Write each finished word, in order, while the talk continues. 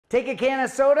Take a can of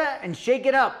soda and shake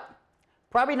it up.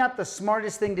 Probably not the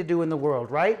smartest thing to do in the world,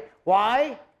 right?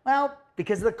 Why? Well,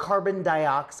 because of the carbon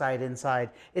dioxide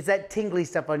inside. It's that tingly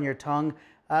stuff on your tongue.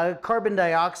 Carbon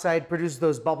dioxide produces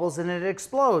those bubbles and it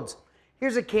explodes.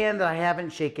 Here's a can that I haven't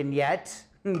shaken yet.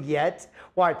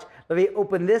 Watch. Let me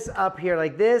open this up here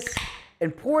like this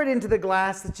and pour it into the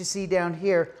glass that you see down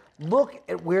here. Look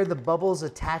at where the bubbles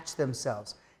attach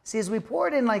themselves. See, as we pour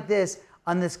it in like this,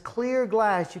 on this clear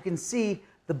glass, you can see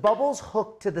the bubbles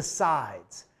hook to the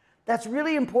sides. That's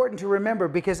really important to remember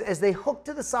because as they hook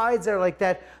to the sides there like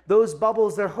that, those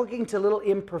bubbles, they're hooking to little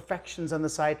imperfections on the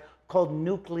side called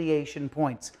nucleation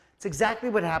points. It's exactly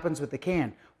what happens with the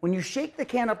can. When you shake the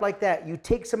can up like that, you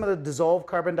take some of the dissolved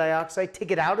carbon dioxide,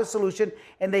 take it out of solution,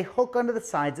 and they hook onto the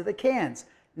sides of the cans.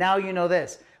 Now you know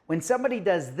this. When somebody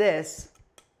does this,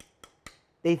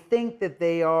 they think that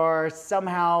they are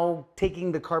somehow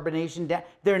taking the carbonation down.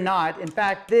 They're not. In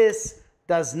fact, this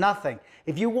does nothing.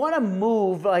 If you want to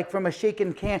move, like from a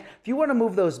shaken can, if you want to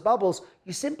move those bubbles,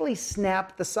 you simply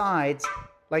snap the sides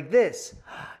like this.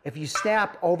 If you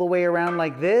snap all the way around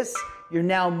like this, you're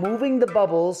now moving the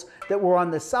bubbles that were on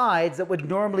the sides that would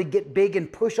normally get big and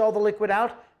push all the liquid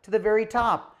out to the very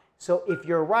top. So if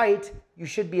you're right, you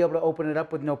should be able to open it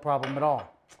up with no problem at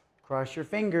all. Cross your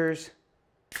fingers.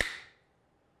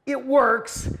 It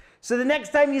works. So the next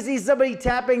time you see somebody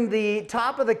tapping the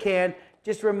top of the can,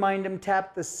 just remind them,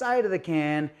 tap the side of the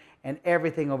can and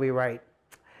everything will be right.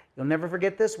 You'll never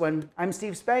forget this one. I'm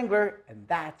Steve Spangler, and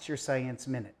that's your Science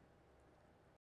Minute.